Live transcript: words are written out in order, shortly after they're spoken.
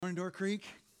morning, Door Creek.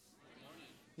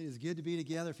 It is good to be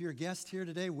together. If you're a guest here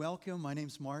today, welcome. My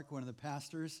name's Mark, one of the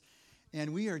pastors,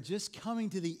 and we are just coming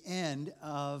to the end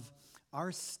of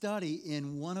our study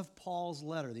in one of Paul's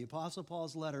letter, the Apostle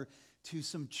Paul's letter to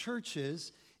some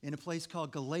churches in a place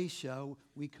called Galatia.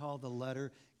 We call the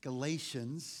letter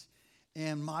Galatians,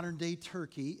 and modern-day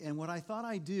Turkey. And what I thought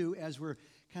I'd do as we're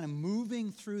kind of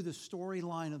moving through the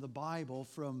storyline of the Bible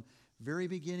from very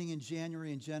beginning in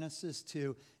January in Genesis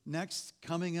to next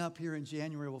coming up here in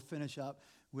January, we'll finish up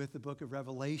with the book of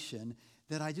Revelation,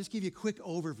 that I just give you a quick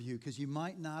overview because you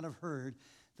might not have heard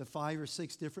the five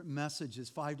different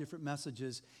messages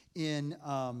in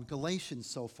Galatians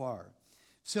so far.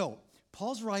 So,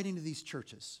 Paul's writing to these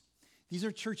churches. These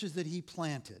are churches that he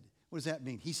planted. What does that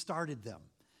mean? He started them.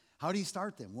 How did he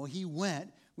start them? Well, he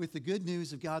went with the good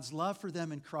news of God's love for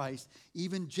them in Christ,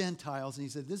 even Gentiles, and he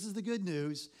said, this is the good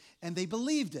news, and they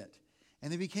believed it,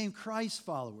 and they became Christ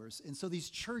followers. And so these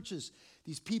churches,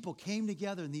 these people came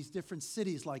together in these different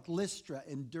cities like Lystra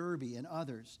and Derbe and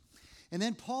others. And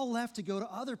then Paul left to go to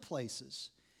other places.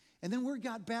 And then word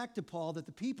got back to Paul that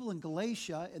the people in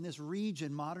Galatia, in this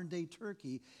region, modern-day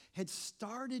Turkey, had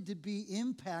started to be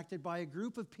impacted by a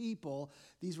group of people.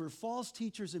 These were false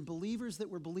teachers and believers that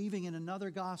were believing in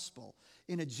another gospel,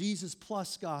 in a Jesus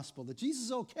plus gospel. That Jesus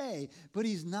is okay, but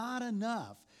he's not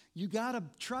enough. You got to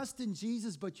trust in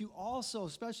Jesus, but you also,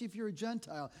 especially if you're a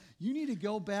Gentile, you need to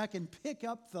go back and pick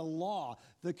up the law,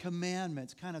 the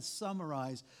commandments, kind of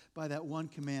summarized by that one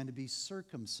command to be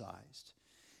circumcised.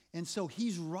 And so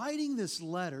he's writing this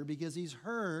letter because he's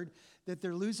heard that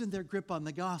they're losing their grip on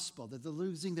the gospel, that they're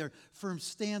losing their firm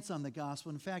stance on the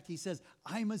gospel. In fact, he says,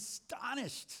 I'm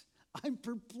astonished. I'm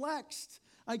perplexed.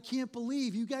 I can't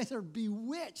believe you guys are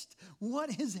bewitched. What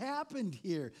has happened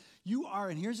here? You are,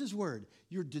 and here's his word,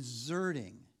 you're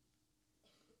deserting.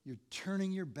 You're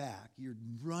turning your back. You're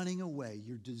running away.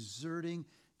 You're deserting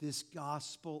this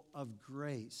gospel of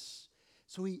grace.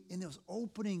 So he, in those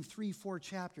opening 3-4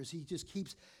 chapters, he just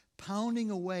keeps pounding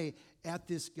away at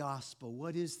this gospel.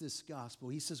 What is this gospel?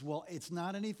 He says, well, it's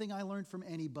not anything I learned from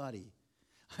anybody.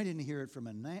 I didn't hear it from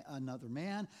another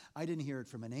man. I didn't hear it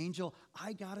from an angel.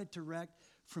 I got it direct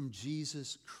from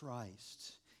Jesus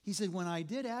Christ. He said, when I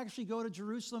did actually go to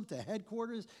Jerusalem, to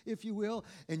headquarters, if you will,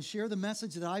 and share the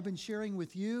message that I've been sharing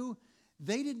with you,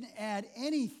 they didn't add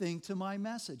anything to my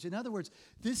message. In other words,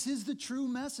 this is the true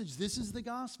message. This is the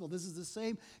gospel. This is the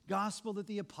same gospel that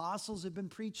the apostles have been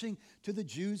preaching to the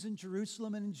Jews in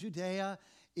Jerusalem and in Judea.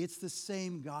 It's the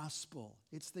same gospel.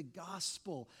 It's the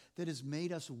gospel that has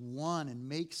made us one and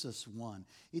makes us one.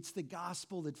 It's the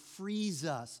gospel that frees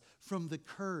us from the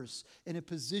curse, and it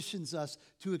positions us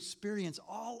to experience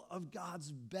all of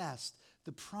God's best,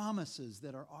 the promises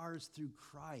that are ours through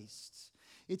Christ.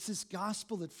 It's this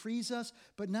gospel that frees us,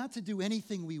 but not to do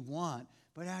anything we want,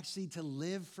 but actually to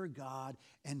live for God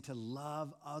and to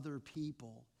love other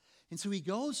people. And so he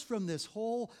goes from this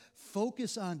whole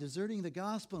focus on deserting the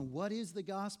gospel and what is the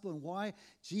gospel and why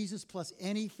Jesus plus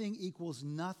anything equals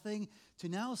nothing, to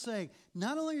now saying,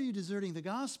 not only are you deserting the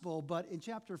gospel, but in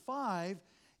chapter 5,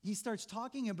 he starts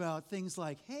talking about things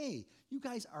like, hey, you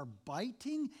guys are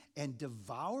biting and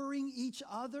devouring each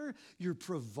other. You're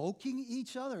provoking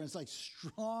each other. And it's like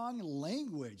strong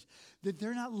language that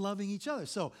they're not loving each other.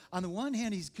 So on the one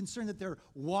hand, he's concerned that they're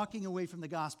walking away from the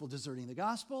gospel, deserting the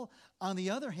gospel. On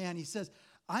the other hand, he says,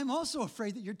 I'm also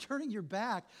afraid that you're turning your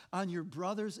back on your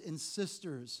brothers and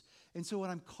sisters. And so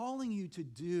what I'm calling you to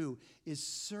do is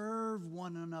serve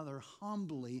one another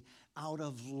humbly out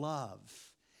of love.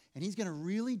 And he's going to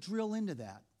really drill into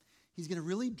that. He's going to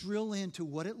really drill into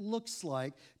what it looks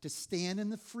like to stand in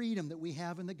the freedom that we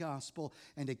have in the gospel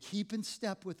and to keep in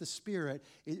step with the Spirit.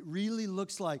 It really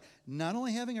looks like not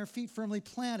only having our feet firmly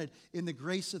planted in the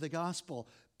grace of the gospel,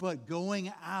 but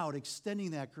going out,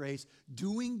 extending that grace,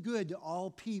 doing good to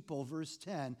all people, verse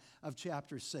 10 of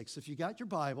chapter 6. If you got your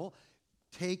Bible,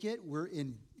 take it. We're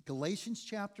in Galatians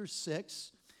chapter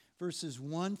 6, verses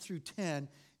 1 through 10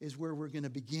 is where we're going to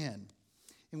begin.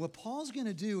 And what Paul's going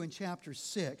to do in chapter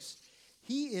 6,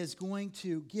 he is going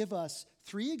to give us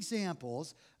 3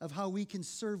 examples of how we can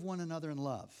serve one another in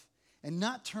love and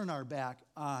not turn our back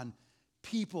on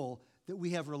people that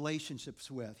we have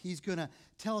relationships with. He's going to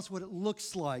tell us what it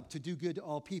looks like to do good to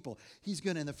all people. He's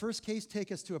going to, in the first case, take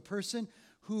us to a person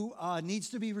who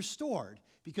needs to be restored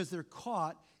because they're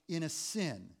caught in a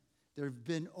sin. They've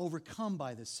been overcome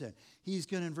by this sin. He's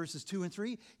going to, in verses 2 and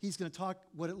 3, he's going to talk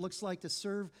what it looks like to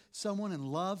serve someone and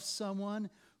love someone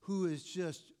who is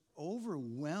just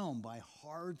overwhelmed by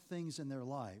hard things in their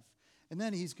life. And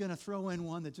then he's going to throw in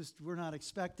one that just we're not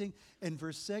expecting. In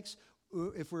verse 6,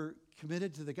 if we're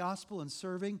committed to the gospel and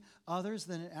serving others,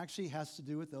 then it actually has to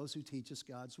do with those who teach us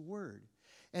God's word.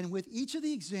 And with each of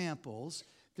the examples,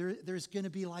 there's going to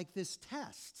be like this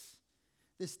test.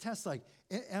 This test like,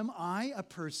 am I a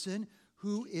person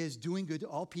who is doing good to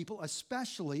all people,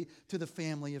 especially to the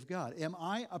family of God? Am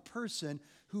I a person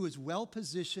who is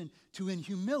well-positioned to, in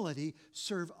humility,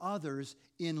 serve others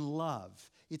in love?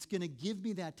 It's going to give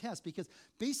me that test because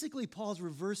basically Paul's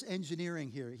reverse engineering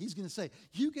here. He's going to say,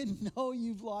 you can know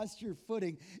you've lost your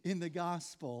footing in the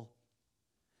gospel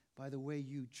by the way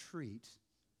you treat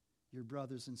your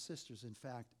brothers and sisters, in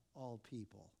fact, all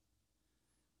people.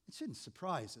 It shouldn't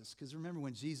surprise us because remember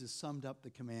when Jesus summed up the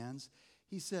commands,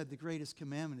 he said the greatest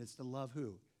commandment is to love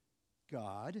who?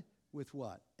 God with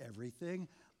what? Everything,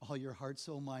 all your heart,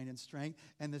 soul, mind, and strength.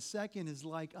 And the second is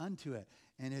like unto it,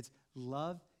 and it's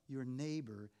love your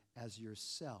neighbor as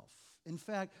yourself. In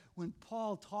fact, when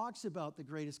Paul talks about the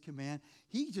greatest command,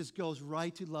 he just goes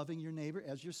right to loving your neighbor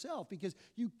as yourself because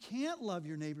you can't love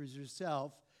your neighbor as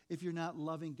yourself if you're not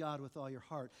loving God with all your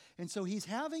heart. And so he's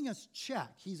having us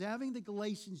check. He's having the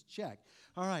Galatians check.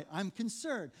 All right, I'm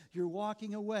concerned. You're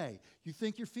walking away. You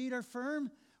think your feet are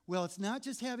firm? Well, it's not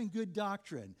just having good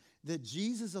doctrine that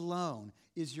Jesus alone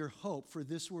is your hope for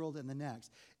this world and the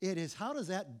next. It is how does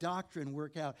that doctrine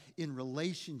work out in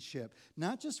relationship,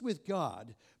 not just with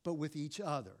God, but with each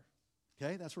other.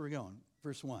 Okay, that's where we're going.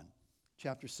 Verse 1,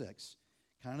 chapter 6,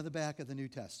 kind of the back of the New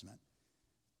Testament.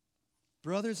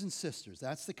 Brothers and sisters,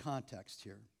 that's the context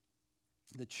here,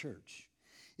 the church.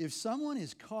 If someone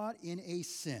is caught in a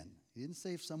sin, he didn't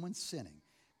say if someone's sinning,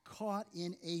 caught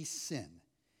in a sin,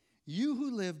 you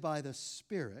who live by the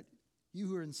Spirit, you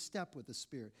who are in step with the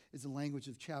Spirit, is the language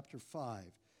of chapter 5.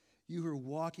 You who are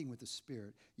walking with the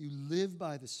Spirit, you live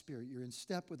by the Spirit, you're in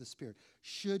step with the Spirit,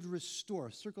 should restore.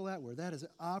 Circle that word. That is an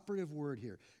operative word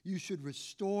here. You should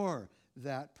restore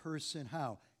that person.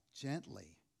 How?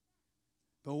 Gently.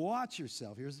 But watch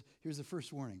yourself. Here's the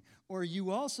first warning. Or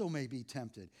you also may be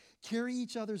tempted. Carry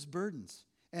each other's burdens,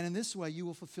 and in this way you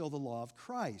will fulfill the law of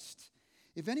Christ.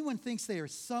 If anyone thinks they are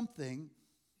something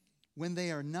when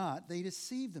they are not, they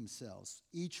deceive themselves.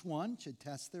 Each one should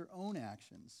test their own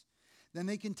actions. Then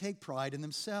they can take pride in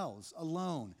themselves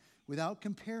alone, without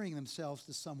comparing themselves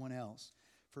to someone else.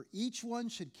 For each one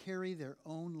should carry their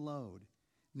own load.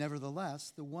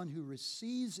 Nevertheless, the one who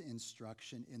receives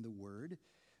instruction in the word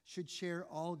should share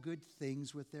all good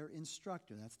things with their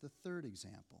instructor. That's the third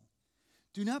example.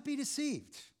 Do not be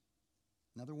deceived.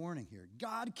 Another warning here.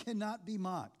 God cannot be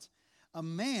mocked. A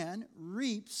man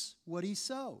reaps what he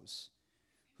sows.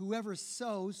 Whoever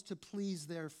sows to please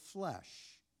their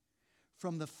flesh,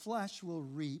 from the flesh will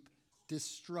reap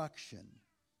destruction.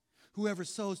 Whoever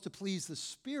sows to please the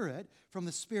Spirit, from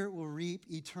the Spirit will reap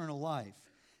eternal life.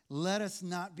 Let us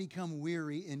not become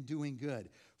weary in doing good,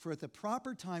 for at the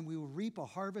proper time we will reap a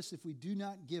harvest if we do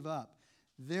not give up.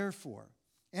 Therefore,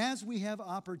 as we have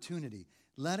opportunity,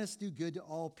 let us do good to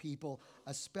all people,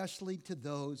 especially to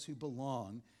those who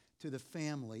belong to the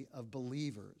family of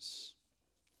believers.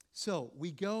 So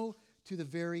we go to the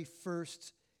very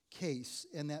first case,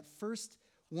 and that first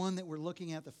one that we're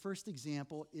looking at, the first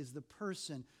example, is the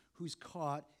person who's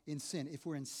caught in sin. If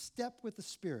we're in step with the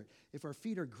Spirit, if our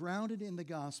feet are grounded in the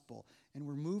gospel, and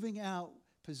we're moving out,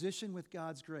 positioned with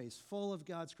God's grace, full of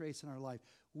God's grace in our life,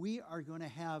 we are going to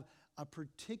have a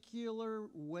particular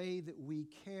way that we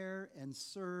care and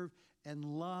serve and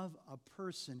love a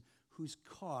person who's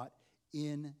caught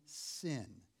in sin.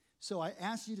 So I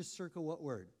asked you to circle what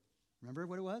word? Remember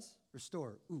what it was?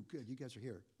 Restore. Ooh, good. You guys are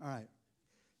here. All right.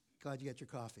 Glad you got your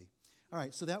coffee. All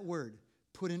right. So that word,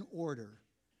 put in order,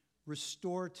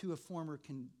 restore to a former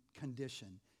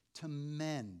condition, to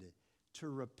mend, to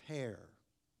repair.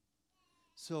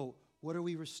 So what are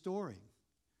we restoring?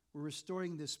 We're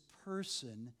restoring this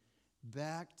person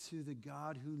back to the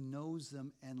God who knows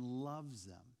them and loves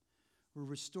them. We're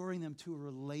restoring them to a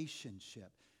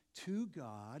relationship, to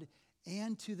God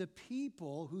and to the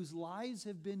people whose lives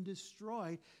have been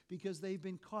destroyed because they've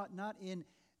been caught not in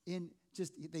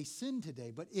just they sinned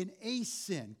today, but in a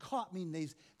sin. Caught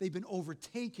means they've been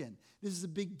overtaken. This is a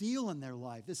big deal in their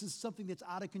life. This is something that's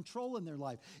out of control in their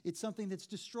life. It's something that's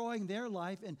destroying their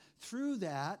life, and through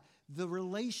that, the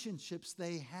relationships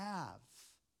they have.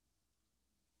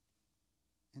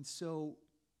 And so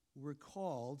we're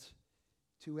called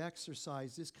to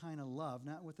exercise this kind of love,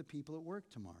 not with the people at work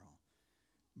tomorrow,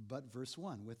 but verse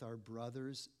 1, with our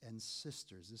brothers and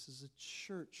sisters. This is a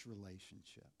church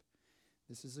relationship.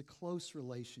 This is a close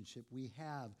relationship we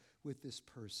have with this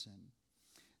person.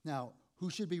 Now, who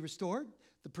should be restored?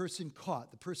 The person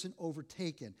caught, the person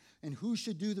overtaken. And who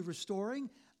should do the restoring?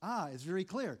 It's very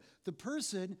clear. The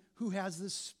person who has the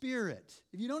Spirit.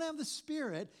 If you don't have the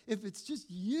Spirit, if it's just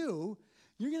you,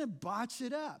 you're going to botch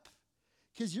it up.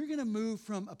 Because you're going to move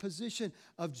from a position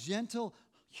of gentle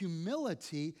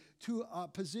humility to a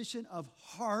position of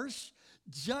harsh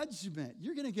judgment.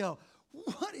 You're going to go,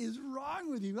 what is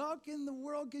wrong with you? How in the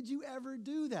world could you ever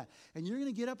do that? And you're going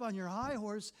to get up on your high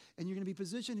horse, and you're going to be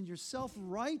positioned in your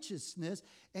self-righteousness,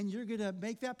 and you're going to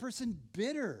make that person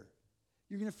bitter.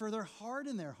 You're going to further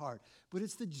harden their heart. But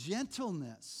it's the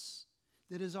gentleness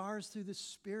that is ours through the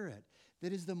Spirit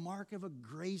that is the mark of a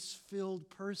grace-filled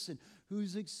person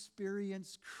who's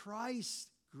experienced Christ's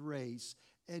grace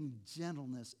and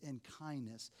gentleness and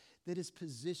kindness, that is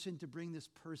positioned to bring this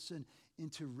person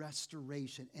into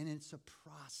restoration. And it's a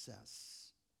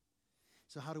process.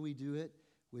 So how do we do it?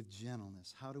 With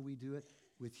gentleness. How do we do it?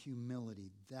 With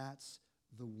humility. That's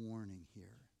the warning here.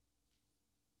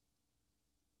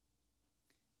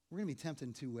 We're going to be tempted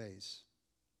in two ways.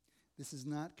 This is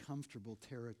not comfortable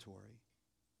territory.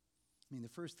 I mean, the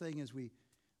first thing is we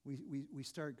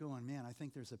start going, man, I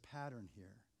think there's a pattern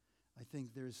here. I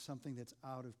think there's something that's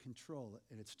out of control,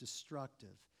 and it's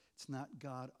destructive. It's not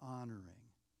God-honoring.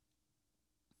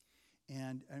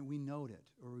 And we note it,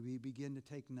 or we begin to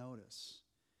take notice.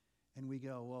 And we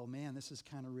go, well, man, this is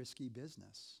kind of risky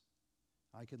business.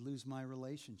 I could lose my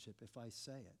relationship if I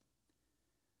say it.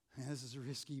 And this is a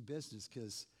risky business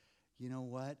because, you know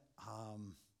what?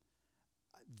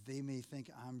 They may think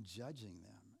I'm judging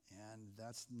them. And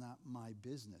that's not my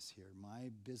business here. My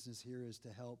business here is to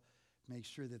help make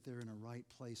sure that they're in a right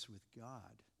place with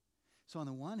God. So on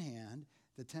the one hand,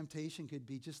 the temptation could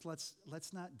be just let's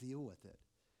not deal with it.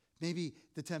 Maybe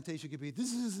the temptation could be,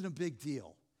 this isn't a big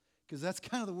deal, because that's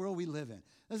kind of the world we live in.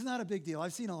 That's not a big deal.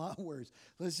 I've seen a lot worse.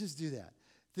 Let's just do that.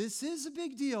 This is a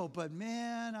big deal, but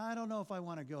man, I don't know if I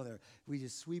want to go there. We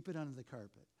just sweep it under the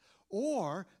carpet.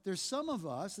 Or there's some of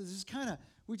us, this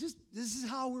is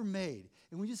how we're made.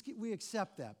 And we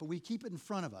accept that, but we keep it in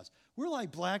front of us. We're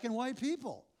like black and white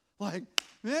people. Like,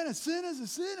 man, a sin is a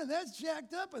sin, and that's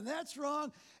jacked up, and that's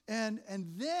wrong. And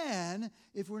then,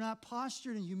 if we're not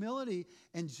postured in humility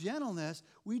and gentleness,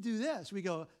 we do this. We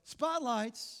go,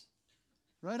 spotlights,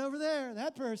 right over there,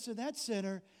 that person, that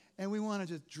sinner, and we want to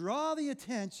just draw the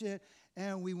attention,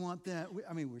 and we want them,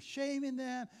 we're shaming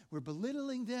them, we're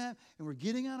belittling them, and we're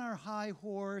getting on our high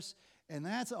horse, and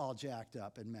that's all jacked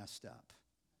up and messed up.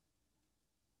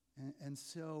 And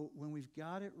so when we've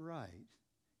got it right,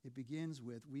 it begins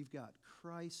with we've got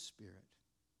Christ's Spirit,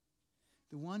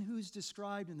 the one who's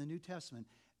described in the New Testament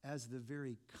as the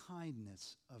very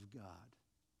kindness of God.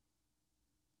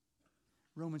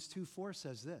 Romans 2:4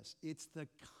 says this, it's the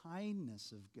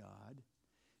kindness of God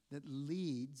that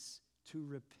leads to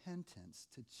repentance,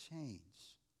 to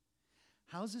change.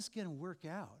 How's this going to work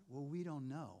out? Well, we don't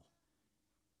know.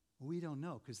 We don't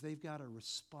know because they've got to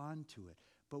respond to it.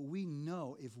 But we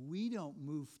know if we don't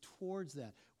move towards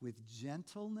that with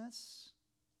gentleness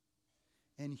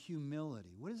and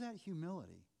humility. What is that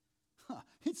humility?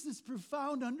 It's this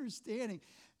profound understanding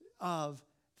of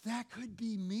that could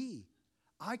be me.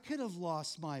 I could have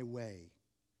lost my way.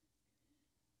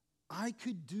 I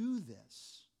could do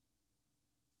this.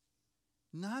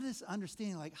 Not as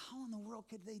understanding like, how in the world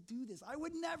could they do this? I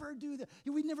would never do that.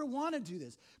 We'd never want to do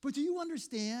this. But do you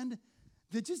understand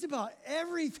that just about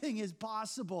everything is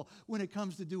possible when it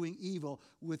comes to doing evil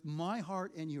with my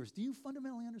heart and yours? Do you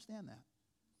fundamentally understand that?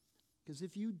 Because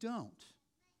if you don't,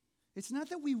 it's not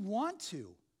that we want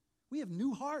to. We have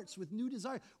new hearts with new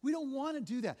desires. We don't want to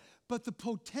do that. But the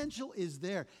potential is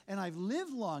there. And I've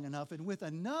lived long enough and with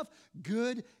enough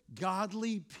good,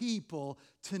 godly people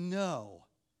to know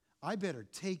I better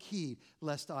take heed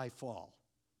lest I fall.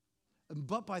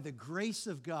 But by the grace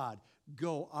of God,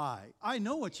 go I. I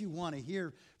know what you want to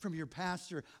hear from your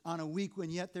pastor on a week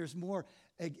when yet there's more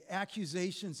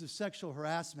accusations of sexual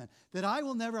harassment. That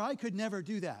I could never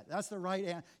do that. That's the right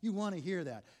answer. You want to hear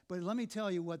that. But let me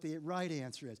tell you what the right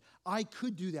answer is. I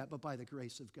could do that, but by the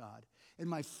grace of God. And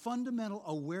my fundamental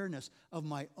awareness of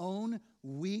my own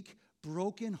weak,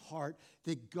 broken heart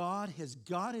that God has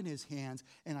got in his hands,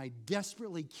 and I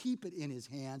desperately keep it in his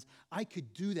hands. I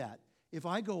could do that if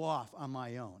I go off on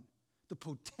my own. The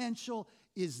potential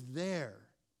is there.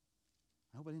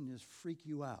 I hope I didn't just freak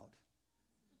you out,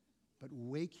 but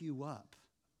wake you up.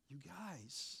 You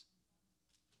guys,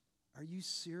 are you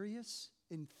serious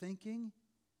in thinking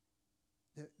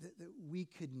that we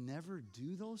could never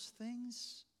do those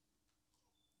things?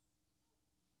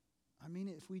 I mean,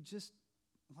 if we just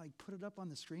put it up on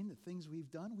the screen, the things we've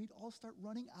done, we'd all start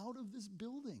running out of this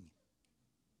building.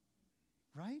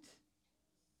 Right?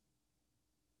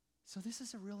 So this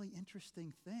is a really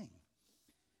interesting thing.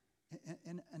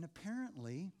 And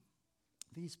apparently,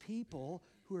 these people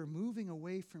who are moving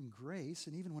away from grace,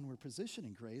 and even when we're positioned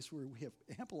in grace, where we have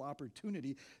ample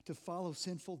opportunity to follow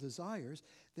sinful desires,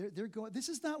 they're going, this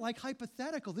is not like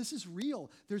hypothetical, this is real.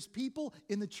 There's people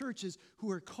in the churches who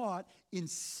are caught in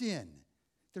sin.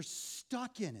 They're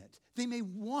stuck in it. They may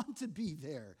want to be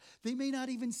there. They may not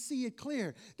even see it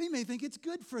clear. They may think it's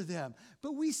good for them.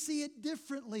 But we see it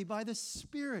differently by the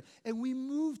Spirit, and we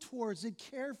move towards it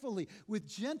carefully with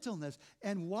gentleness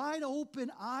and wide open,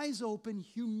 eyes open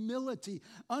humility,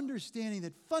 understanding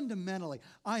that fundamentally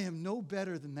I am no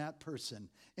better than that person,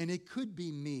 and it could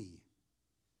be me.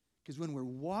 Because when we're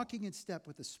walking in step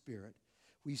with the Spirit,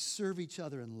 we serve each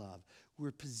other in love.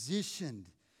 We're positioned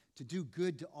to do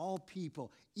good to all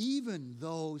people, even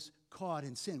those caught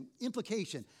in sin.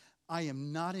 Implication, I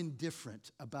am not indifferent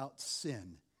about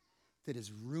sin that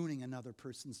is ruining another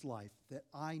person's life that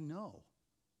I know.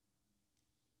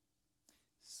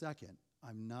 Second,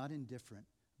 I'm not indifferent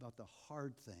about the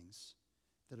hard things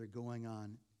that are going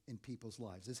on in people's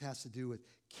lives. This has to do with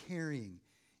carrying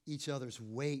each other's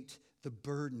weight, the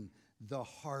burden, the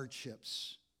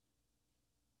hardships.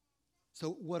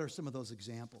 So what are some of those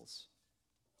examples?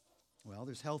 Well,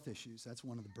 there's health issues. That's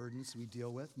one of the burdens we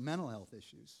deal with. Mental health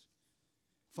issues,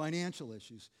 financial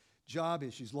issues, job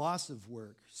issues, loss of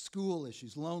work, school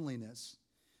issues, loneliness.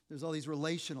 There's all these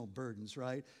relational burdens,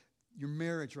 right? Your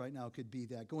marriage right now could be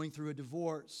that. Going through a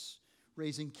divorce,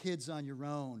 raising kids on your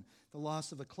own, the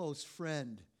loss of a close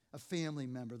friend, a family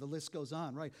member. The list goes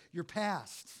on, right? Your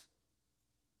past.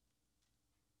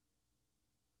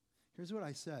 Here's what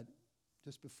I said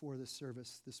just before this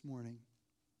service this morning.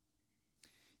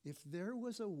 If there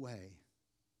was a way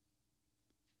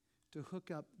to hook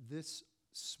up this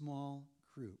small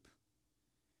group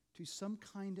to some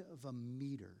kind of a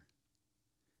meter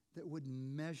that would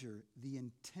measure the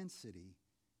intensity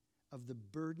of the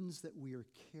burdens that we are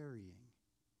carrying,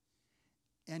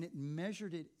 and it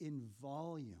measured it in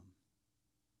volume,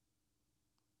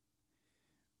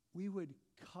 we would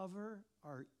cover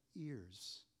our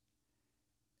ears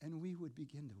and we would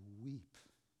begin to weep.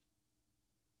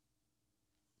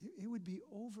 It would be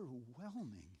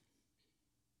overwhelming.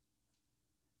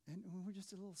 And we're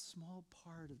just a little small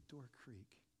part of Door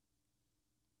Creek.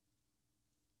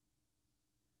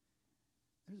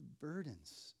 There's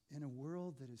burdens in a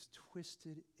world that is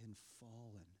twisted and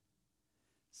fallen.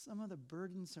 Some of the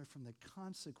burdens are from the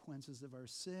consequences of our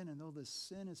sin, and though the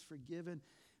sin is forgiven,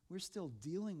 we're still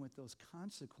dealing with those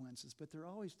consequences, but they're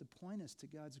always to point us to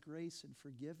God's grace and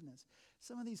forgiveness.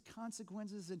 Some of these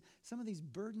consequences and some of these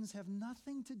burdens have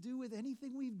nothing to do with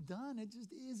anything we've done. It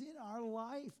just is in our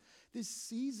life, this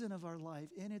season of our life,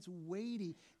 and it's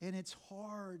weighty and it's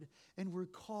hard, and we're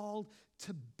called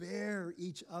to bear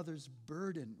each other's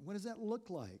burden. What does that look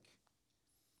like?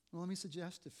 Well, let me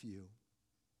suggest a few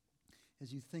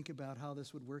as you think about how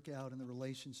this would work out in the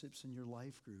relationships in your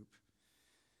life group,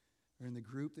 or in the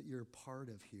group that you're a part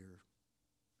of here,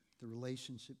 the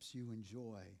relationships you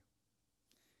enjoy.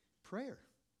 Prayer.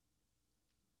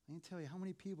 I can tell you how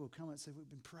many people come and say, we've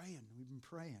been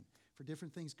praying for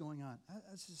different things going on.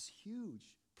 That's just huge.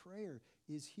 Prayer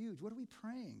is huge. What are we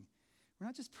praying? We're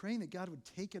not just praying that God would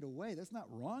take it away. That's not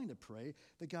wrong to pray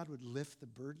that God would lift the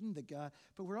burden,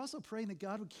 but we're also praying that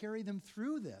God would carry them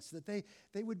through this, that they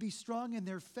would be strong in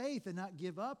their faith and not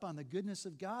give up on the goodness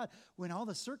of God when all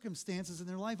the circumstances in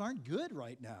their life aren't good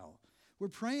right now. We're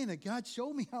praying that God,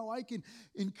 show me how I can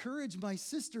encourage my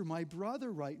sister, my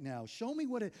brother right now. Show me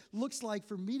what it looks like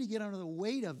for me to get under the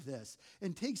weight of this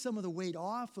and take some of the weight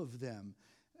off of them.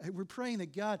 We're praying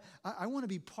that God, I want to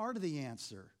be part of the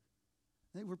answer.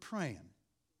 We're praying.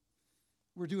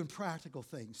 We're doing practical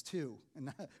things too. And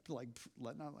not like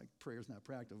prayer's not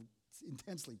practical. It's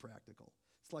intensely practical.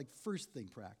 It's like first thing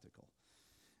practical.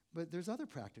 But there's other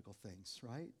practical things,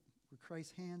 right? We're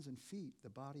Christ's hands and feet, the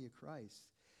body of Christ.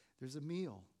 There's a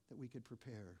meal that we could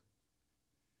prepare.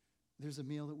 There's a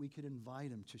meal that we could invite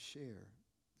them to share.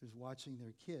 There's watching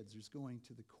their kids. There's going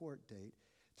to the court date,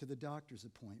 to the doctor's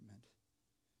appointment.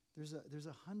 There's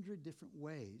 100 different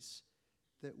ways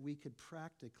that we could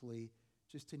practically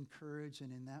just encourage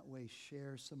and in that way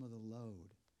share some of the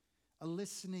load. A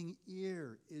listening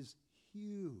ear is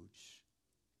huge.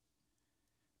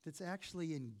 That's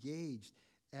actually engaged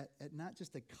at not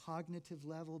just a cognitive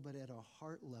level, but at a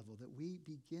heart level, that we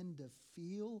begin to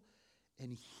feel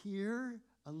and hear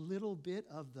a little bit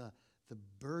of the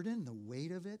burden, the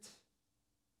weight of it.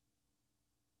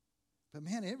 But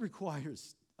man, it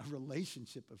requires a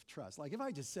relationship of trust. Like if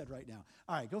I just said right now,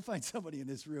 all right, go find somebody in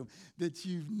this room that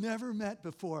you've never met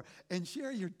before and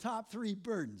share your top 3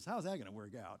 burdens. How's that going to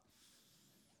work out?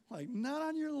 Like, not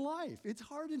on your life. It's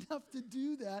hard enough to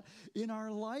do that in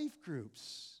our life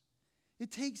groups.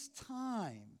 It takes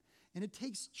time and it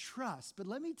takes trust. But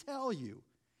let me tell you,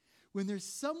 when there's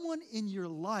someone in your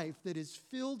life that is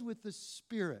filled with the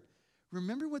Spirit,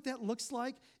 remember what that looks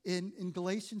like in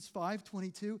Galatians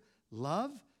 5:22?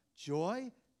 Love,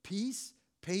 joy, peace,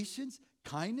 patience,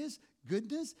 kindness,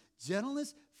 goodness,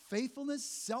 gentleness, faithfulness,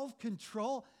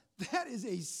 self-control. That is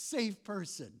a safe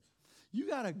person. You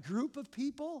got a group of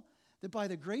people that by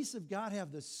the grace of God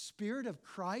have the Spirit of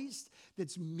Christ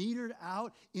that's metered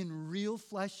out in real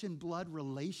flesh and blood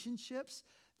relationships.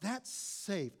 That's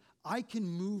safe. I can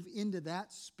move into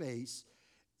that space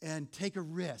and take a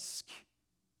risk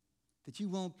that you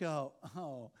won't go,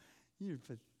 oh, you're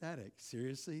pathetic.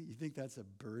 Seriously? You think that's a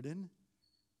burden?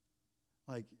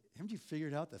 Like, haven't you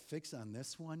figured out the fix on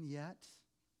this one yet?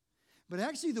 But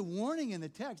actually, the warning in the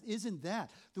text isn't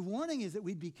that. The warning is that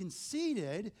we'd be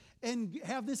conceited and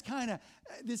have this kind of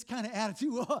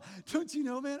attitude. Oh, don't you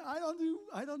know, man? I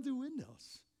don't do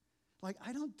windows. Like,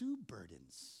 I don't do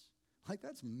burdens. Like,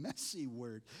 that's messy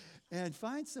word. And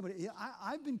find somebody.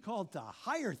 I've been called to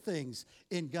higher things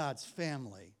in God's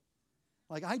family.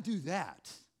 Like, I do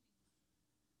that.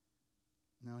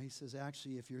 No, he says,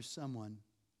 actually, if you're someone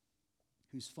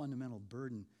whose fundamental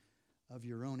burden of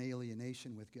your own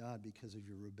alienation with God because of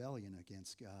your rebellion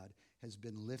against God has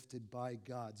been lifted by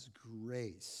God's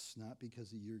grace, not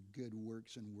because of your good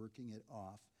works and working it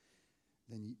off,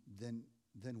 then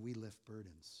we lift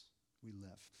burdens. We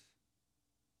lift.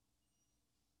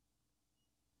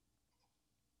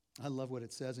 I love what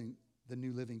it says in the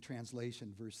New Living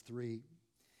Translation, verse 3.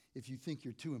 If you think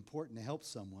you're too important to help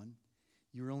someone,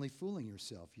 you're only fooling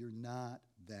yourself. You're not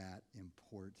that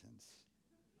important.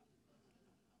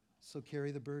 So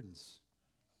carry the burdens.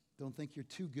 Don't think you're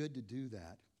too good to do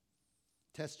that.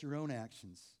 Test your own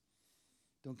actions.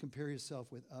 Don't compare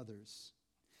yourself with others.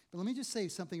 But let me just say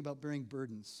something about bearing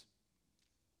burdens.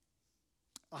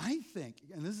 I think,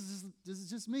 and this is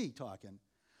just me talking,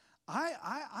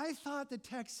 I thought the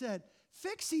text said,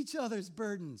 fix each other's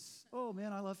burdens. Oh,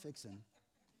 man, I love fixing.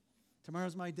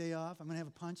 Tomorrow's my day off. I'm going to have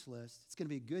a punch list. It's going to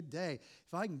be a good day.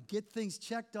 If I can get things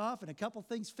checked off and a couple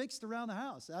things fixed around the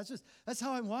house, that's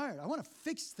how I'm wired. I want to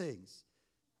fix things.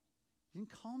 He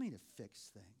didn't call me to fix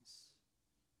things.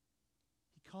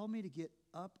 He called me to get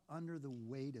up under the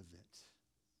weight of it.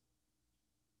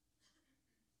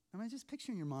 I mean, just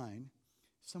picture in your mind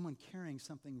someone carrying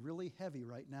something really heavy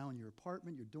right now in your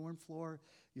apartment, your dorm floor,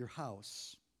 your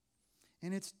house.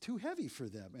 And it's too heavy for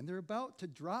them, and they're about to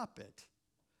drop it.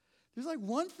 There's like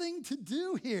one thing to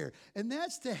do here, and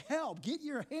that's to help. Get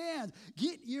your hands,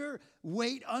 get your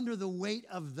weight under the weight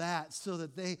of that so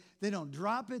that they don't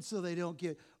drop it, so they don't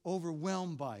get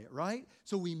overwhelmed by it, right?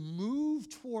 So we move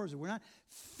towards it. We're not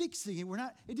fixing it.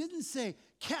 It didn't say,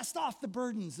 cast off the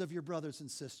burdens of your brothers and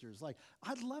sisters. Like,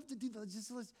 I'd love to do that.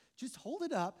 Just hold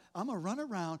it up. I'm going to run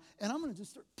around, and I'm going to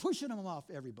just start pushing them off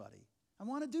everybody. I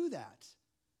want to do that.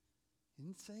 He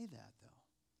didn't say that, though.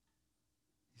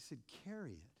 He said,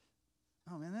 carry it.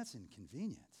 Oh, man, that's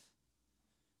inconvenient.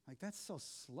 Like, that's so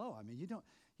slow. I mean, you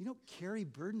don't carry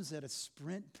burdens at a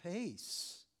sprint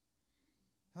pace.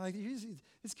 Like,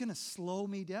 it's going to slow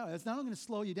me down. It's not only going to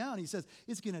slow you down. He says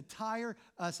it's going to tire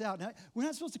us out. Now, we're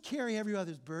not supposed to carry every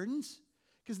other's burdens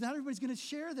because not everybody's going to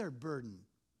share their burden.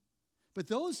 But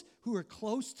those who are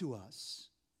close to us,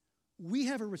 we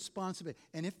have a responsibility.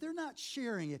 And if they're not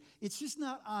sharing it, it's just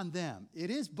not on them. It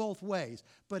is both ways,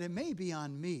 but it may be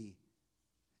on me.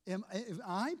 If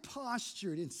I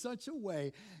postured in such a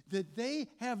way that they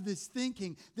have this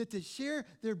thinking that to share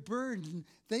their burden,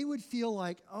 they would feel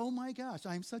like, oh my gosh,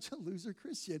 I'm such a loser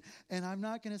Christian, and I'm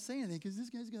not going to say anything because this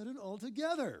guy's got it all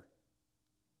together.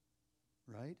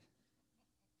 Right?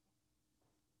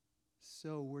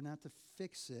 So we're not to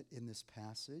fix it in this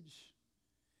passage.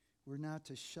 We're not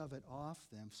to shove it off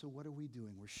them. So what are we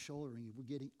doing? We're shouldering it. We're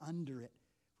getting under it.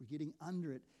 We're getting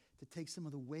under it to take some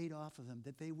of the weight off of them,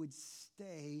 that they would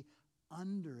stay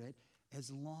under it as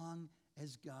long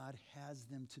as God has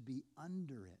them to be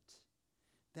under it.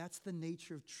 That's the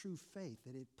nature of true faith,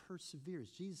 that it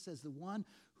perseveres. Jesus says the one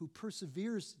who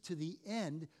perseveres to the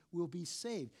end will be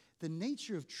saved. The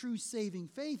nature of true saving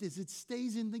faith is it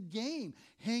stays in the game,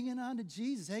 hanging on to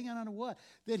Jesus, hanging on to what?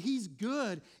 That he's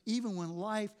good even when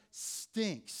life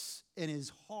stinks and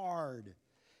is hard.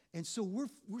 And so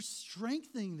we're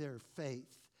strengthening their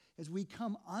faith as we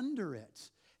come under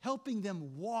it, helping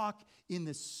them walk in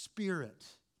the Spirit,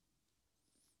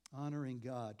 honoring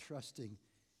God, trusting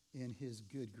in his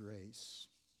good grace.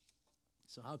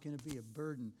 So how can it be a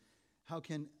burden? How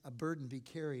can a burden be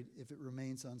carried if it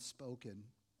remains unspoken?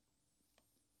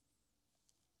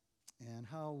 And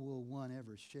how will one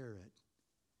ever share it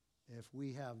if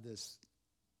we have this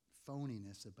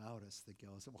phoniness about us that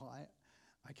goes, well,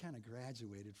 I kind of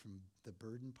graduated from the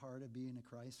burden part of being a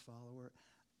Christ follower.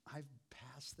 I've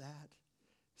passed that.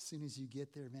 As soon as you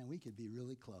get there, man, we could be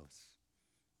really close.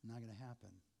 Not going to happen.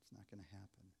 It's not going to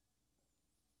happen.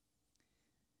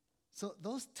 So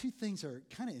those two things are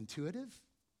kind of intuitive.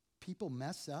 People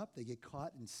mess up. They get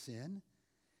caught in sin.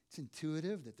 It's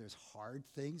intuitive that there's hard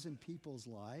things in people's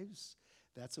lives.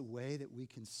 That's a way that we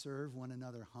can serve one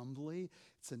another humbly.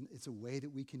 It's a way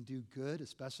that we can do good,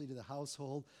 especially to the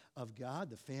household of God,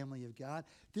 the family of God.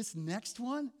 This next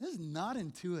one, this is not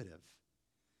intuitive.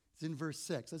 It's in verse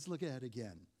 6. Let's look at it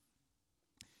again.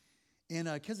 And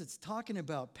because it's talking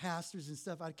about pastors and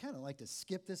stuff, I'd kind of like to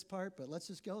skip this part, but let's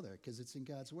just go there because it's in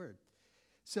God's word.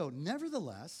 So,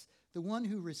 nevertheless, the one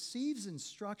who receives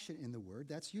instruction in the word,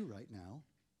 that's you right now,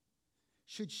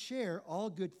 should share all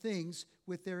good things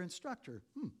with their instructor.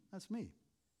 That's me.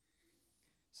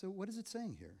 So what is it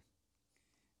saying here?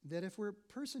 That if we're a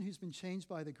person who's been changed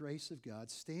by the grace of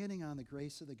God, standing on the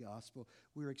grace of the gospel,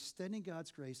 we're extending God's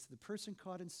grace to the person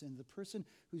caught in sin, the person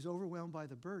who's overwhelmed by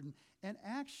the burden, and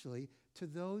actually to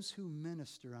those who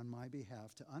minister on my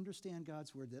behalf to understand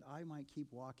God's word that I might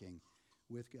keep walking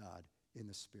with God in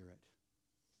the Spirit.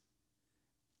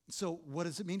 So what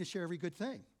does it mean to share every good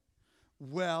thing?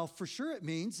 Well, for sure it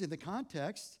means in the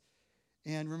context,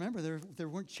 and remember, there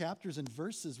weren't chapters and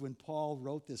verses when Paul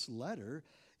wrote this letter.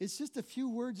 It's just a few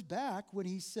words back when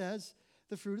he says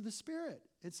the fruit of the Spirit.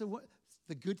 It's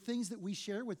the good things that we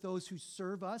share with those who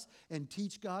serve us and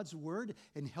teach God's word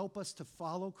and help us to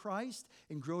follow Christ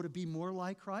and grow to be more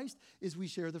like Christ is we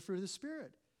share the fruit of the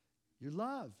Spirit. Your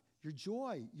love, your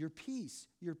joy, your peace,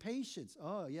 your patience.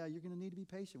 Oh, yeah, you're going to need to be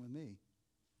patient with me.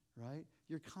 Right?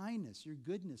 Your kindness, your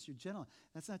goodness, your gentleness.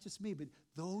 That's not just me, but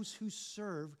those who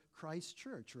serve Christ's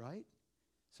church, right?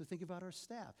 So think about our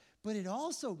staff. But it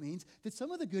also means that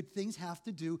some of the good things have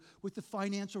to do with the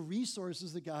financial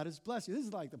resources that God has blessed you. This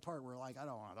is like the part where I don't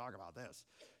want to talk about this.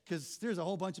 Because there's a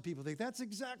whole bunch of people who think that's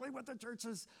exactly what the church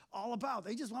is all about.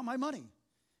 They just want my money.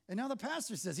 And now the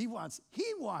pastor says he wants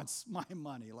my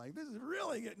money. Like, this is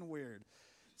really getting weird.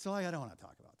 So I don't want to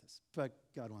talk about this. But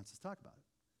God wants us to talk about it.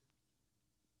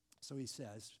 So he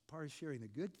says, part of sharing the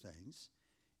good things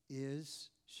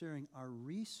is sharing our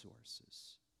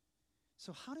resources.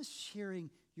 So how does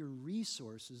sharing your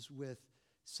resources with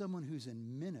someone who's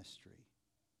in ministry,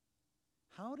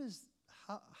 how does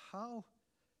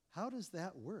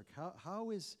that work?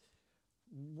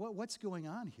 What's going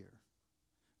on here?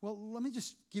 Well, let me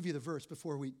just give you the verse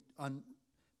before we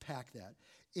unpack that.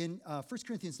 In 1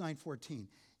 Corinthians 9:14,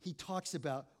 he talks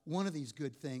about one of these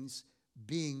good things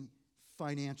being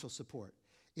financial support.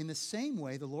 In the same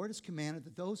way, the Lord has commanded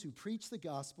that those who preach the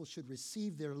gospel should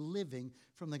receive their living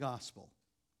from the gospel.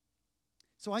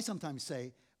 So I sometimes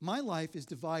say, my life is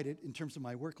divided in terms of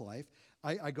my work life.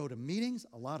 I go to meetings,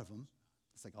 a lot of them.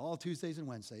 It's like all Tuesdays and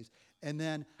Wednesdays. And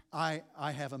then I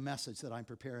have a message that I'm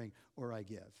preparing or I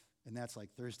give. And that's like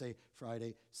Thursday,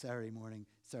 Friday, Saturday morning,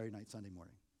 Saturday night, Sunday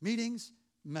morning. Meetings,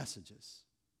 messages.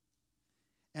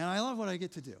 And I love what I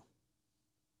get to do.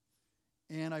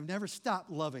 And I've never stopped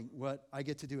loving what I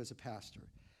get to do as a pastor.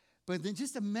 But then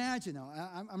just imagine,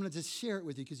 I'm going to just share it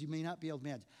with you because you may not be able to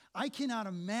imagine. I cannot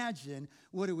imagine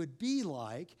what it would be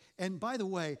like. And by the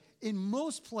way, in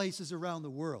most places around the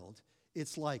world,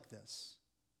 it's like this.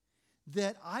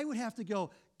 That I would have to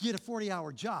go get a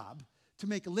 40-hour job to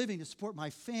make a living to support my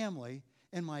family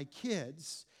and my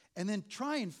kids, and then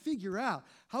try and figure out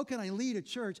how can I lead a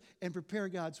church and prepare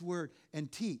God's word and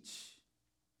teach.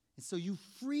 And so you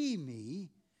free me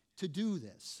to do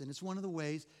this. And it's one of the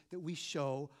ways that we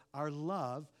show our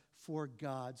love for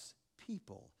God's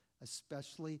people,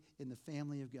 especially in the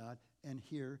family of God, and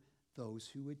here those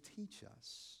who would teach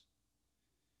us.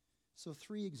 So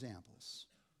 3 examples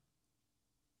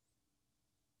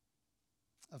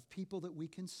of people that we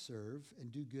can serve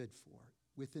and do good for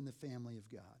within the family of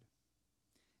God.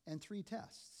 And 3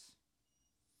 tests.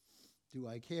 Do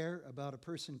I care about a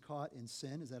person caught in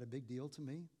sin? Is that a big deal to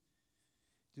me?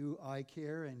 Do I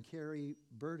care and carry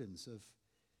burdens of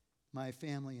my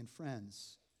family and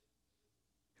friends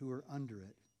who are under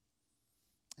it?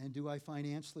 And do I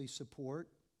financially support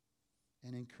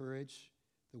and encourage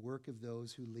the work of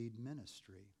those who lead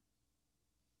ministry?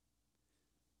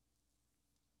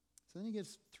 So then he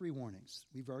gives 3 warnings.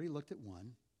 We've already looked at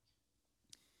one.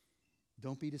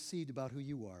 Don't be deceived about who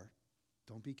you are.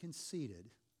 Don't be conceited.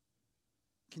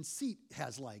 Conceit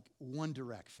has like one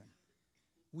direction.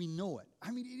 We know it.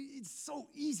 I mean, it's so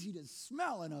easy to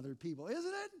smell in other people, isn't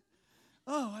it?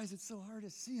 Oh, why is it so hard to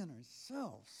see in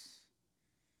ourselves?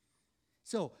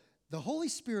 So The Holy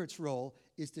Spirit's role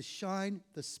is to shine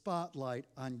the spotlight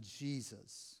on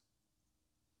Jesus.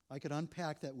 I could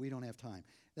unpack that. We don't have time.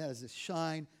 That is to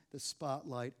shine the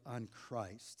spotlight on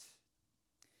Christ.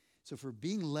 So if we're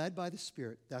being led by the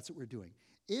Spirit, that's what we're doing.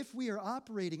 If we are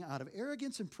operating out of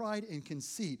arrogance and pride and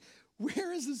conceit,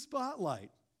 where is the spotlight?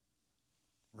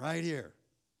 Right here,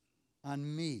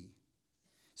 on me.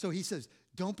 So he says,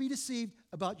 don't be deceived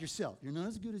about yourself. You're not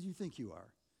as good as you think you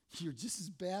are. You're just as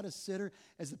bad a sinner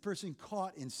as the person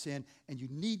caught in sin, and you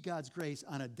need God's grace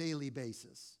on a daily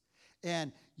basis.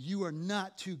 And you are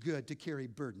not too good to carry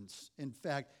burdens. In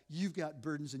fact, you've got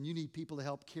burdens, and you need people to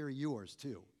help carry yours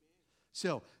too.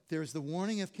 So there's the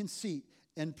warning of conceit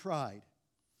and pride.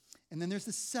 And then there's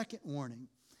the second warning,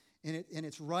 and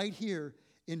it's right here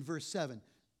in verse 7.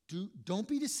 Don't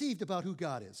be deceived about who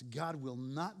God is. God will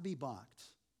not be mocked.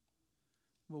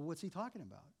 Well, what's he talking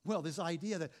about? Well, this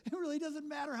idea that it really doesn't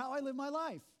matter how I live my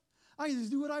life. I can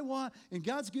just do what I want, and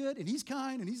God's good, and he's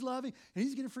kind, and he's loving, and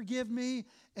he's going to forgive me,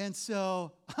 and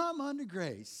so I'm under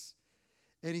grace.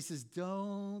 And he says,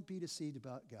 don't be deceived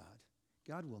about God.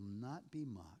 God will not be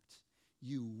mocked.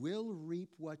 You will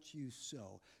reap what you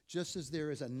sow. Just as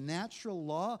there is a natural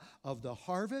law of the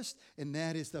harvest, and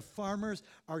that is the farmers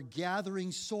are gathering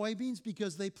soybeans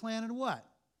because they planted what?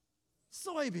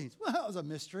 Soybeans. Well, that was a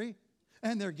mystery.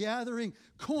 And they're gathering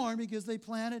corn because they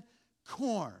planted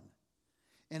corn.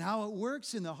 And how it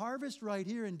works in the harvest right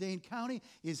here in Dane County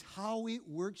is how it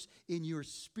works in your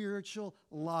spiritual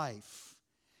life.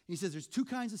 He says there's two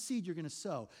kinds of seed you're going to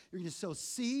sow. You're going to sow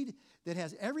seed that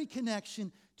has every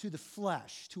connection to the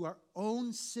flesh, to our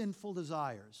own sinful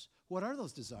desires. What are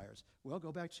those desires? Well,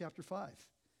 go back to chapter 5,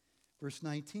 verse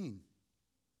 19.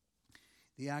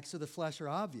 The acts of the flesh are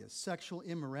obvious. Sexual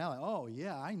immorality. Oh,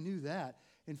 yeah, I knew that.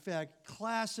 In fact,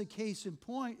 classic case in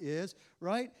point is,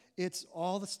 right, it's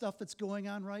all the stuff that's going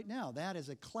on right now. That is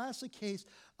a classic case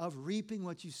of reaping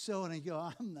what you sow. And you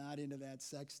go, I'm not into that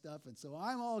sex stuff, and so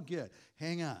I'm all good.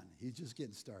 Hang on. He's just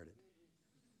getting started.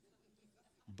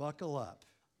 Buckle up.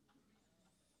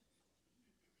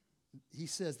 He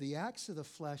says the acts of the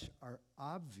flesh are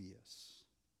obvious.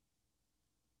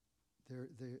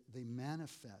 They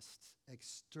manifest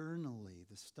externally.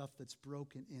 The stuff that's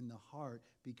broken in the heart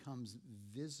becomes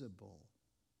visible.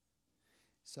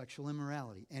 Sexual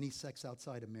immorality, any sex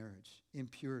outside of marriage.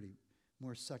 Impurity,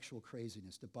 more sexual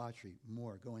craziness. Debauchery,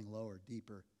 more, going lower,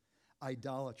 deeper.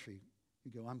 Idolatry,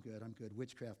 you go, I'm good.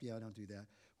 Witchcraft, yeah, I don't do that.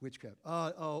 Witchcraft,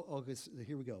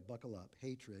 here we go, buckle up.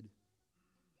 Hatred,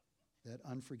 that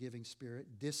unforgiving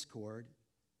spirit. Discord,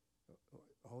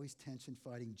 always tension,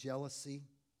 fighting. Jealousy.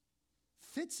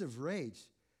 Fits of rage.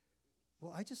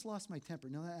 Well, I just lost my temper.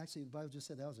 No, actually, the Bible just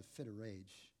said that was a fit of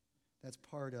rage. That's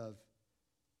part of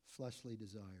fleshly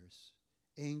desires.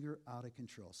 Anger out of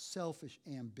control. Selfish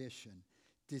ambition.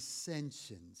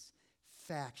 Dissensions.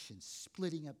 Factions.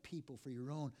 Splitting up people for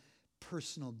your own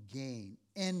personal gain.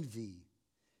 Envy.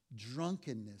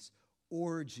 Drunkenness.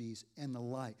 Orgies and the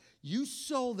like. You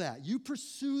sow that. You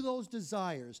pursue those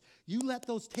desires. You let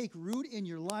those take root in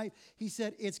your life. He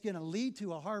said it's going to lead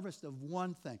to a harvest of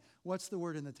one thing. What's the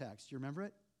word in the text? Do you remember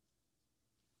it?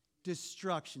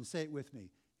 Destruction. Say it with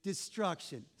me.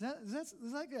 Destruction. Is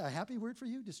that a happy word for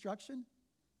you? Destruction?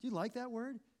 Do you like that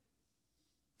word?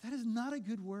 That is not a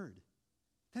good word.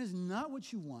 That is not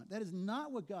what you want. That is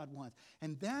not what God wants.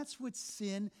 And that's what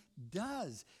sin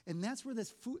does. And that's where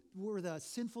the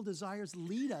sinful desires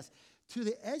lead us. To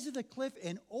the edge of the cliff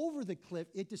and over the cliff,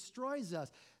 it destroys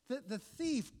us. The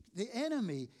thief, the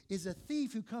enemy, is a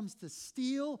thief who comes to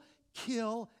steal,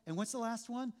 kill, and what's the last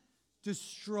one?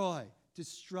 Destroy.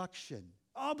 Destruction.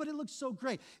 Oh, but it looks so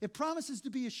great. It promises to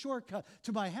be a shortcut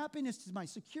to my happiness, to my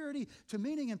security, to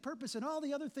meaning and purpose, and all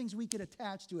the other things we could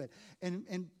attach to it.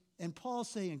 And Paul's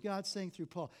saying, God's saying through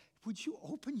Paul, would you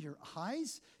open your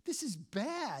eyes? This is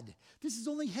bad. This is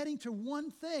only heading to one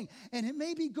thing. And it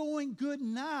may be going good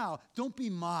now. Don't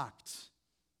be mocked.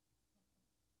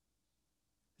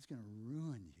 It's going to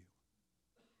ruin you.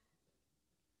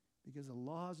 Because the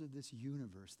laws of this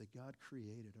universe that God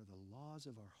created are the laws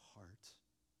of our heart.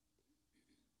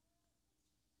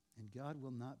 And God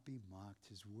will not be mocked.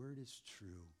 His word is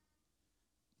true.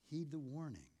 Heed the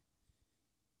warning.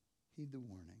 Heed the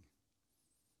warning.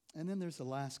 And then there's the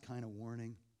last kind of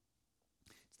warning.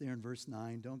 It's there in verse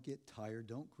 9. Don't get tired.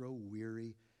 Don't grow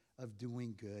weary of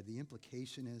doing good. The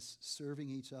implication is serving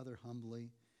each other humbly,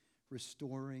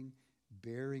 restoring,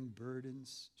 bearing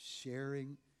burdens,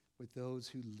 sharing with those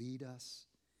who lead us.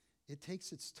 It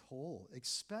takes its toll.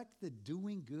 Expect that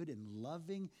doing good and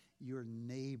loving your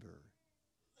neighbor.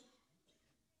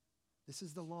 This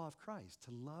is the law of Christ,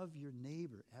 to love your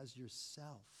neighbor as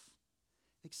yourself.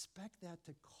 expect that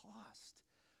to cost.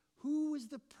 Who is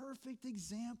the perfect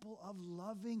example of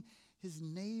loving his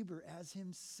neighbor as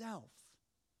himself?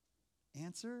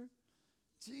 Answer,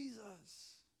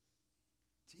 Jesus.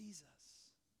 Jesus.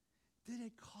 Did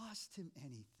it cost him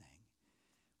anything?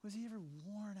 Was he ever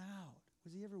worn out?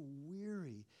 Was he ever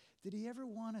weary? Did he ever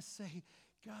want to say,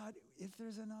 God, if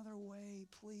there's another way,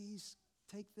 please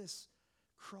take this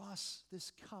cross,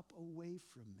 this cup away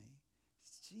from me?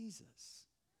 It's Jesus.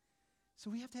 So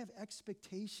we have to have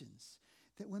expectations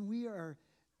that when we are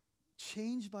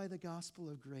changed by the gospel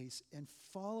of grace and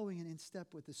following and in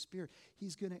step with the Spirit,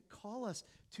 he's going to call us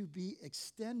to be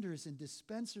extenders and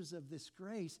dispensers of this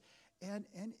grace, and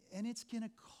it's going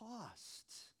to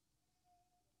cost.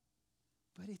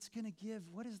 But it's going to give,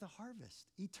 what is the harvest?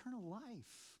 Eternal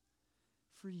life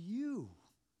for you,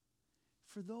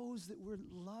 for those that we're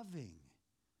loving,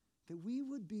 that we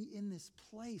would be in this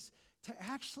place to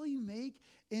actually make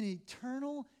an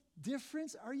eternal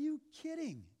difference. Are you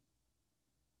kidding?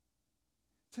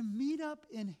 To meet up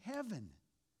in heaven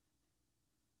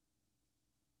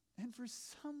and for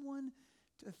someone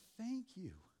to thank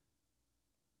you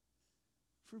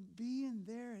for being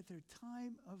there at their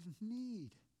time of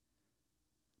need,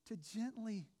 to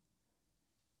gently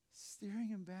steering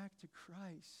him back to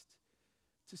Christ,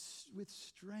 with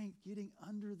strength, getting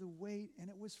under the weight, and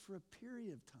it was for a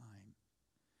period of time,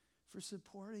 for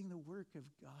supporting the work of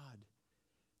God,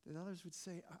 that others would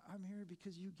say, I'm here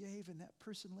because you gave, and that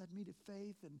person led me to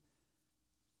faith, and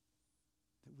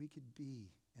that we could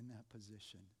be in that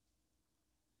position.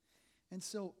 And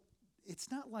so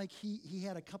it's not like he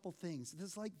had a couple things.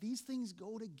 It's like these things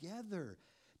go together.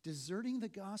 Deserting the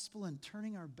gospel and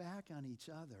turning our back on each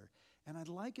other. And I'd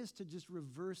like us to just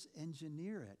reverse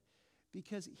engineer it,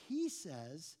 because he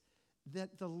says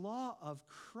that the law of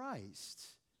Christ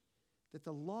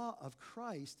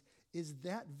is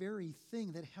that very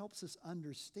thing that helps us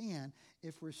understand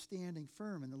if we're standing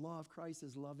firm. And the law of Christ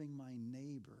is loving my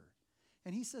neighbor.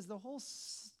 And he says the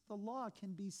law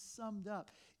can be summed up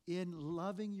in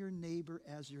loving your neighbor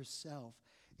as yourself.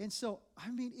 And so,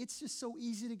 it's just so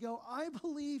easy to go, I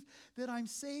believe that I'm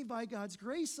saved by God's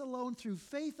grace alone, through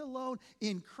faith alone,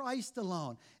 in Christ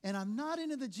alone. And I'm not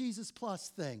into the Jesus plus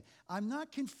thing. I'm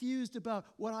not confused about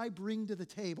what I bring to the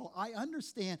table. I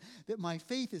understand that my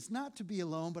faith is not to be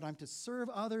alone, but I'm to serve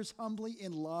others humbly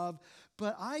in love.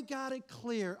 But I got it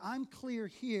clear. I'm clear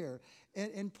here.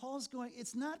 And Paul's going,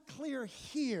 it's not clear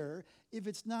here if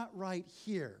it's not right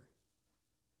here.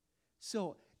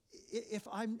 So, if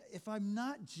I'm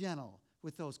not gentle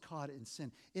with those caught in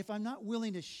sin, if I'm not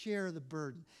willing to share the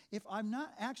burden, if I'm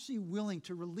not actually willing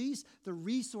to release the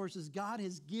resources God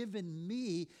has given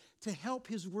me to help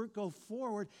his work go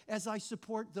forward as I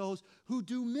support those who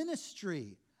do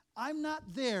ministry, I'm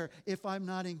not there if I'm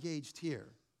not engaged here.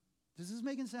 Does this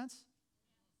make sense?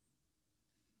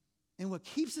 And what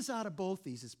keeps us out of both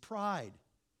these is pride.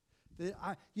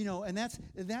 And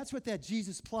that's what that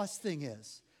Jesus plus thing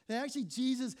is. That actually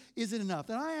Jesus isn't enough.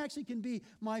 That I actually can be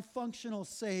my functional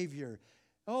Savior.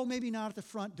 Oh, maybe not at the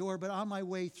front door, but on my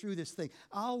way through this thing.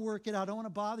 I'll work it out. I don't want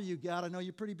to bother you, God. I know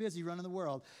you're pretty busy running the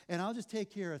world. And I'll just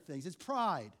take care of things. It's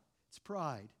pride. It's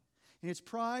pride. And it's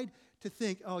pride to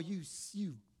think, oh, you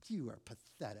are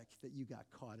pathetic that you got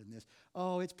caught in this.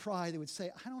 Oh, it's pride that would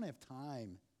say, I don't have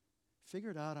time.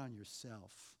 Figure it out on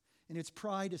yourself. And it's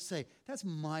pride to say, that's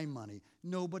my money.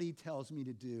 Nobody tells me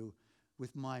to do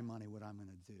with my money what I'm going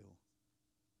to do.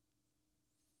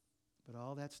 But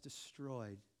all that's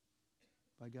destroyed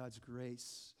by God's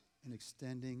grace in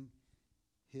extending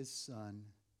his Son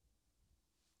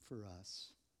for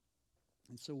us.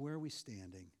 And so where are we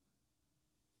standing?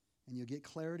 And you'll get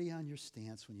clarity on your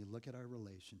stance when you look at our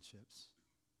relationships.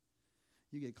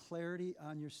 You get clarity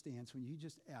on your stance when you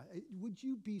just ask. Would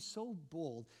you be so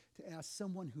bold to ask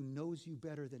someone who knows you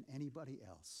better than anybody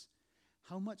else,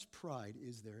 how much pride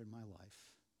is there in my life?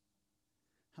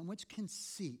 How much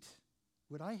conceit?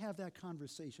 Would I have that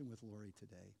conversation with Lori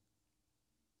today?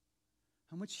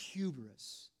 How much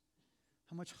hubris?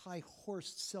 How much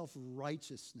high-horsed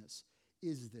self-righteousness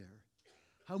is there?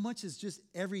 How much is just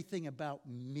everything about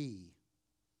me?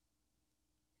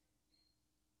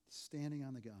 Standing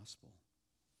on the gospel.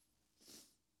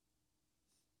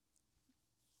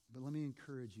 But let me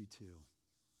encourage you too.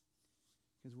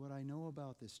 Because what I know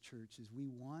about this church is we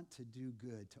want to do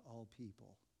good to all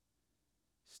people.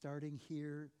 Starting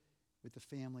here with the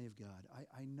family of God.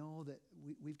 I know that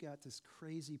we've got this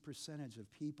crazy percentage of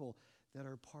people that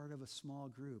are part of a small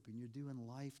group, and you're doing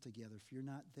life together. If you're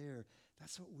not there,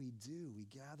 that's what we do. We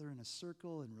gather in a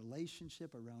circle in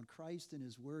relationship around Christ and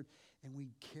his word, and we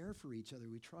care for each other.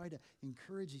 We try to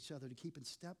encourage each other to keep in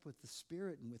step with the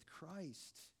Spirit and with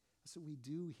Christ. That's what we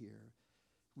do here.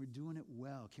 We're doing it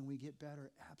well. Can we get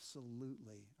better?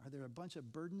 Absolutely. Are there a bunch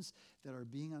of burdens that are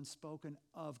being unspoken?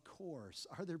 Of course.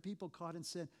 Are there people caught in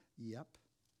sin? Yep.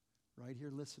 Right here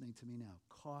listening to me now.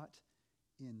 Caught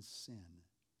in sin.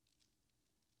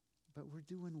 But we're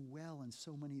doing well in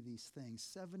so many of these things.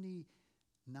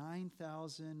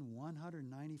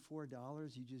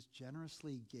 $79,194 you just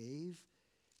generously gave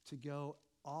to go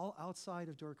all outside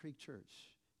of Door Creek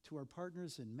Church, to our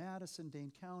partners in Madison,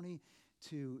 Dane County,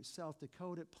 to South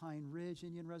Dakota, Pine Ridge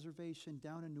Indian Reservation,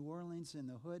 down in New Orleans in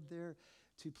the hood there,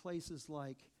 to places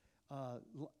like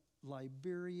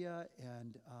Liberia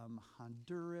and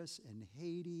Honduras and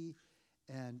Haiti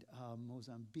and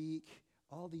Mozambique,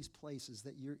 all these places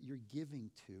that you're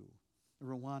giving to.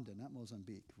 Rwanda, not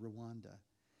Mozambique, Rwanda.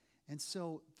 And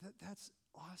so that's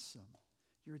awesome.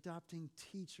 You're adopting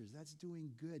teachers. That's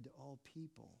doing good to all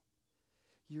people.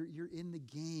 You're in the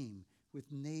game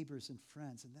with neighbors and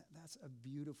friends, and that's a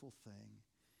beautiful thing.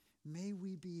 May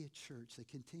we be a church that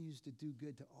continues to do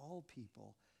good to all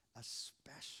people,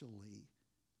 especially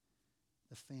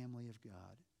the family of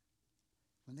God.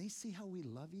 When they see how we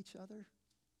love each other,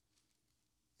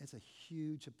 it's a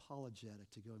huge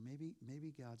apologetic to go, maybe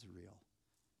God's real.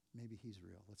 Maybe he's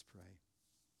real. Let's pray.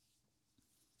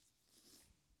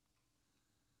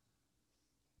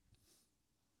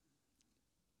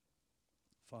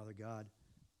 Father God,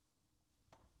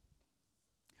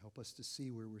 help us to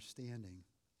see where we're standing.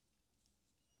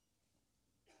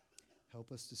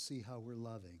 Help us to see how we're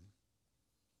loving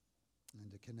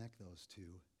and to connect those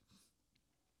two.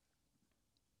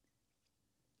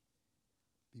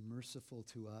 Be merciful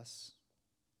to us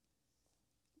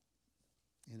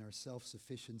in our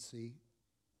self-sufficiency.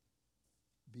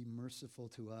 Be merciful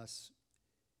to us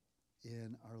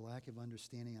in our lack of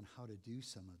understanding on how to do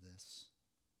some of this.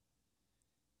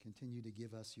 Continue to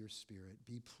give us your Spirit.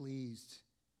 Be pleased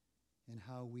in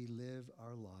how we live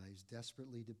our lives,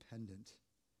 desperately dependent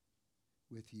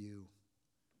with you.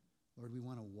 Lord, we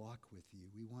want to walk with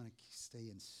you. We want to stay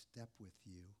in step with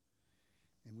you.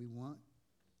 And we want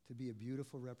to be a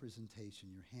beautiful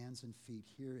representation, your hands and feet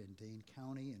here in Dane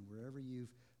County and wherever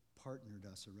you've partnered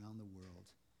us around the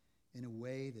world, in a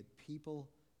way that people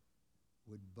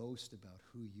would boast about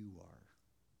who you are.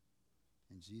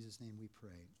 In Jesus' name we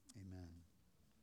pray, amen.